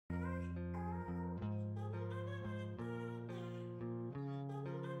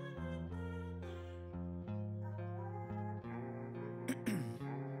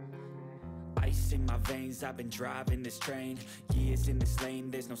ice in my veins, I've been driving this train. Years in this lane,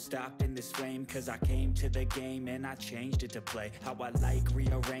 there's no stopping this flame. Cause I came to the game and I changed it to play how I like,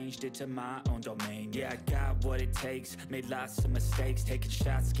 rearranged it to my own domain. Yeah, I got what it takes, made lots of mistakes, taking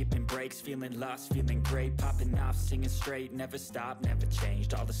shots, skipping breaks, feeling lost, feeling great, popping off, singing straight, never stopped, never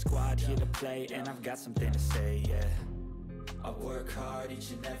changed. All the squad here to play, and I've got something to say, yeah. I work hard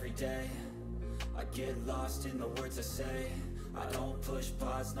each and every day, I get lost in the words I say. I don't push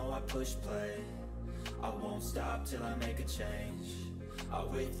pause, no, I push play. I won't stop till I make a change. I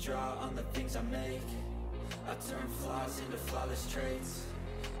withdraw on the things I make. I turn flaws into flawless traits.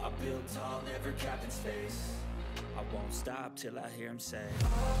 I build tall, never capped in space. I won't stop till I hear him say,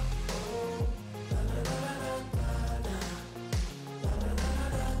 oh, la, la, la, la, la, la.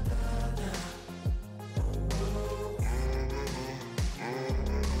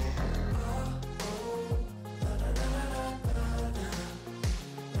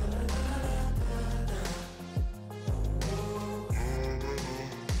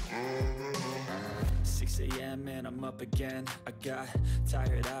 And I'm up again. I got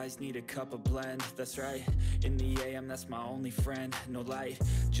tired eyes, need a cup of blend. That's right, in the AM, that's my only friend. No light,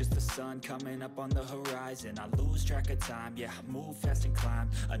 just the sun coming up on the horizon. I lose track of time, yeah, I move fast and climb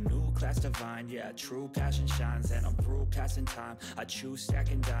a new class divine, yeah, true passion shines. And I'm through passing time, I choose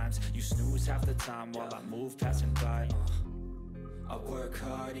stacking dimes. You snooze half the time while I move passing by. I work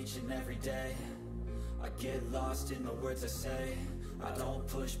hard each and every day, I get lost in the words I say. I don't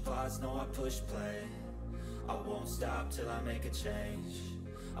push pause, no, I push play. I won't stop till I make a change.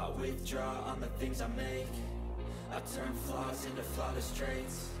 I withdraw on the things I make. I turn flaws into flawless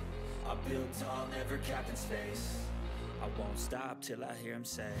traits. I build tall, never capped in space. I won't stop till I hear him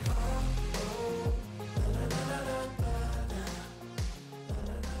say, oh, oh, la, la, la, la, la.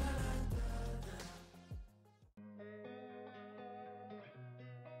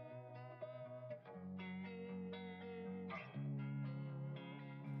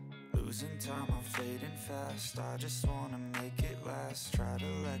 Losing time, I'm fading fast. I just wanna make it last. Try to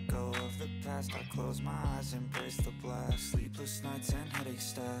let go of the past. I close my eyes, embrace the blast. Sleepless nights and headaches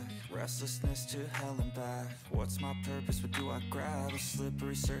stack. Restlessness to hell and back. What's my purpose? What do I grab? A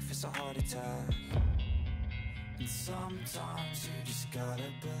slippery surface, a heart attack. And sometimes you just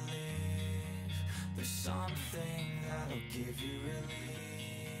gotta believe there's something that'll give you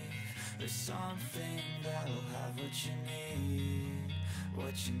relief. There's something that'll have what you need.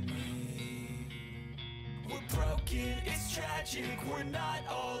 What you need. We're broken, it's tragic. We're not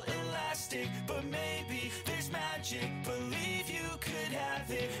all elastic, but maybe there's magic. Believe you could have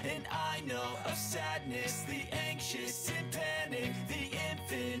it. And I know of sadness, the anxious and panic, the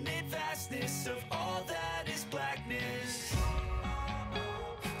infinite vastness of all that